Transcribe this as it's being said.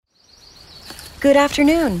Good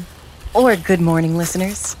afternoon, or good morning,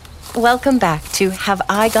 listeners. Welcome back to Have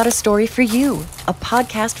I Got a Story for You, a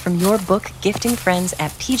podcast from your book gifting friends at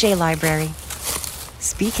PJ Library.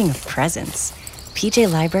 Speaking of presents,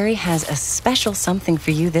 PJ Library has a special something for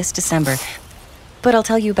you this December, but I'll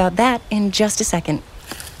tell you about that in just a second.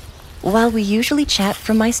 While we usually chat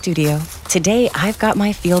from my studio, today I've got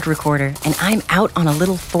my field recorder and I'm out on a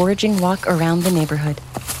little foraging walk around the neighborhood,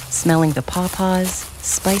 smelling the pawpaws,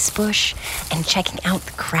 spice bush, and checking out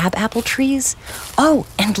the crabapple trees. Oh,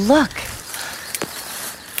 and look!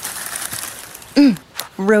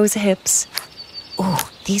 Rose hips. Oh,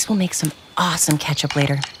 these will make some awesome ketchup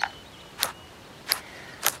later.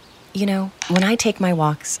 You know, when I take my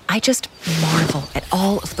walks, I just marvel at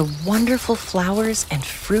all of the wonderful flowers and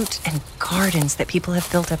fruit and gardens that people have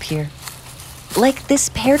built up here. Like this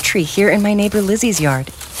pear tree here in my neighbor Lizzie's yard.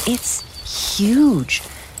 It's huge.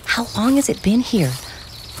 How long has it been here?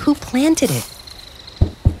 Who planted it?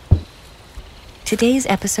 Today's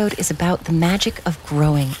episode is about the magic of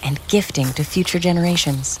growing and gifting to future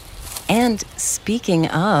generations. And speaking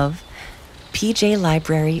of, PJ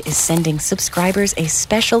Library is sending subscribers a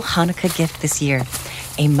special Hanukkah gift this year,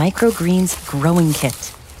 a microgreens growing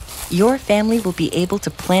kit. Your family will be able to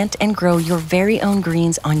plant and grow your very own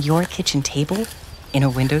greens on your kitchen table, in a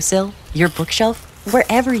windowsill, your bookshelf,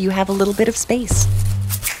 wherever you have a little bit of space.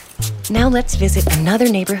 Now let's visit another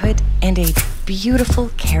neighborhood and a beautiful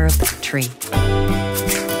carob tree.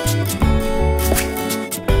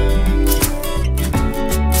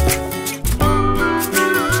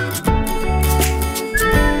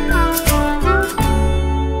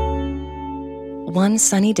 One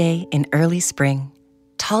sunny day in early spring,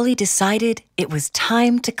 Tolly decided it was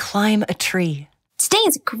time to climb a tree. Today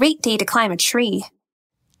is a great day to climb a tree.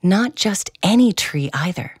 Not just any tree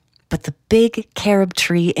either, but the big carob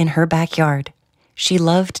tree in her backyard. She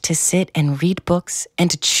loved to sit and read books and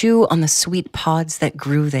to chew on the sweet pods that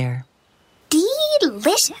grew there.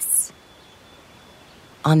 Delicious!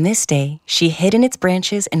 On this day, she hid in its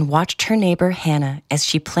branches and watched her neighbor Hannah as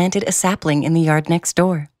she planted a sapling in the yard next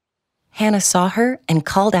door. Hannah saw her and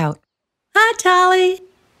called out, Hi, Tolly.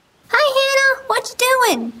 Hi, Hannah. What you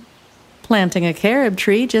doing? Planting a carob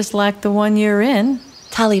tree just like the one you're in.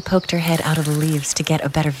 Tolly poked her head out of the leaves to get a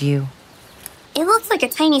better view. It looks like a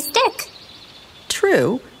tiny stick.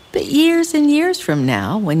 True, but years and years from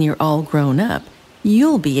now, when you're all grown up,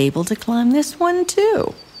 you'll be able to climb this one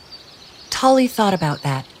too. Tolly thought about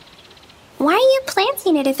that. Why are you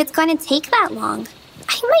planting it if it's going to take that long?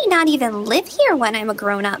 I might not even live here when I'm a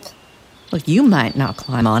grown-up. Well, you might not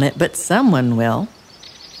climb on it, but someone will.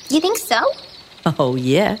 You think so? Oh,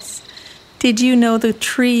 yes. Did you know the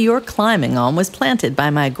tree you're climbing on was planted by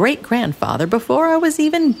my great-grandfather before I was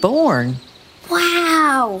even born?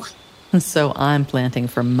 Wow! So I'm planting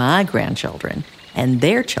for my grandchildren, and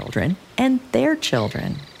their children, and their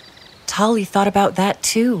children. Tolly thought about that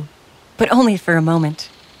too, but only for a moment.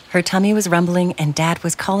 Her tummy was rumbling and Dad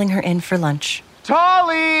was calling her in for lunch.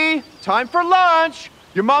 Tolly! Time for lunch!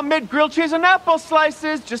 Your mom made grilled cheese and apple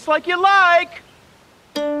slices, just like you like!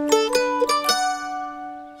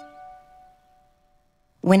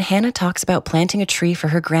 When Hannah talks about planting a tree for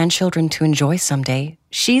her grandchildren to enjoy someday,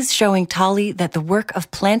 she's showing Tolly that the work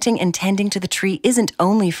of planting and tending to the tree isn't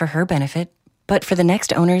only for her benefit, but for the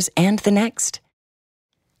next owners and the next.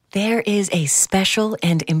 There is a special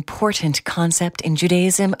and important concept in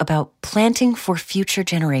Judaism about planting for future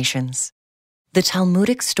generations. The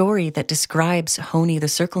Talmudic story that describes Honi the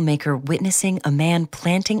circle maker witnessing a man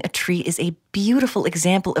planting a tree is a beautiful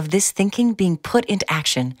example of this thinking being put into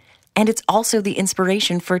action, and it's also the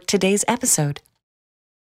inspiration for today's episode.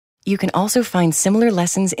 You can also find similar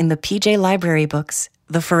lessons in the PJ Library books,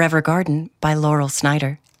 The Forever Garden by Laurel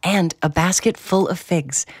Snyder, and A Basket Full of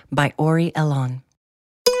Figs by Ori Elon.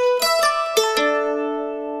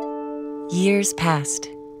 Years passed.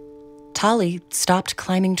 Tolly stopped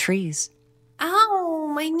climbing trees.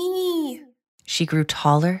 Ow, my knee. She grew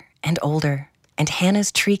taller and older, and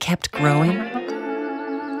Hannah's tree kept growing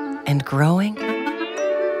and growing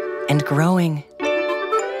and growing.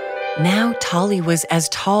 Now Tolly was as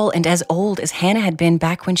tall and as old as Hannah had been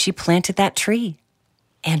back when she planted that tree.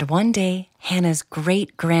 And one day, Hannah's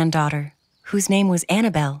great-granddaughter, whose name was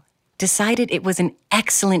Annabelle, decided it was an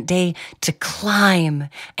excellent day to climb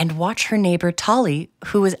and watch her neighbor Tolly,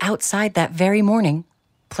 who was outside that very morning,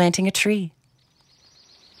 planting a tree.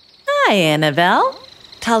 Hi, Annabelle.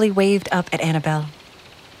 Tolly waved up at Annabelle,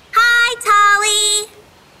 Hi, Tolly.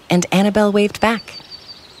 and Annabelle waved back.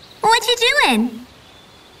 What you doing?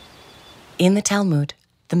 In the Talmud,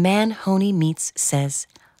 the man Honi meets says,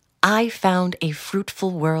 I found a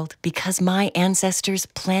fruitful world because my ancestors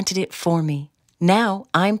planted it for me, Now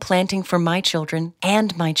I'm planting for my children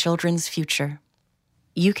and my children's future.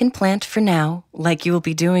 You can plant for now, like you will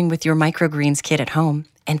be doing with your microgreens kit at home,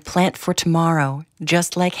 and plant for tomorrow,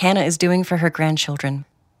 just like Hannah is doing for her grandchildren.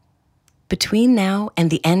 Between now and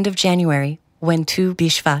the end of January, when Tu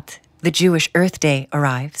B'Shvat, the Jewish Earth Day,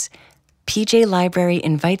 arrives, PJ Library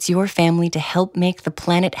invites your family to help make the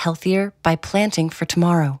planet healthier by planting for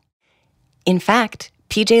tomorrow. In fact,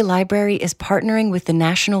 PJ Library is partnering with the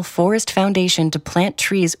National Forest Foundation to plant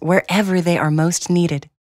trees wherever they are most needed.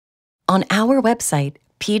 On our website,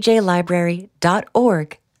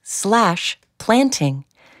 pjlibrary.org/planting,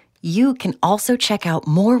 you can also check out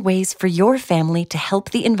more ways for your family to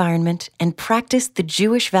help the environment and practice the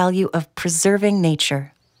Jewish value of preserving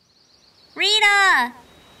nature. Rita!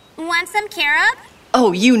 Want some carob?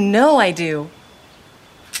 Oh, you know I do.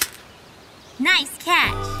 Nice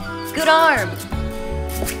catch. Good arm.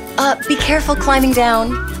 Be careful climbing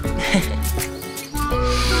down.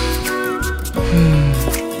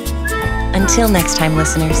 Until next time,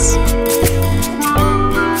 listeners.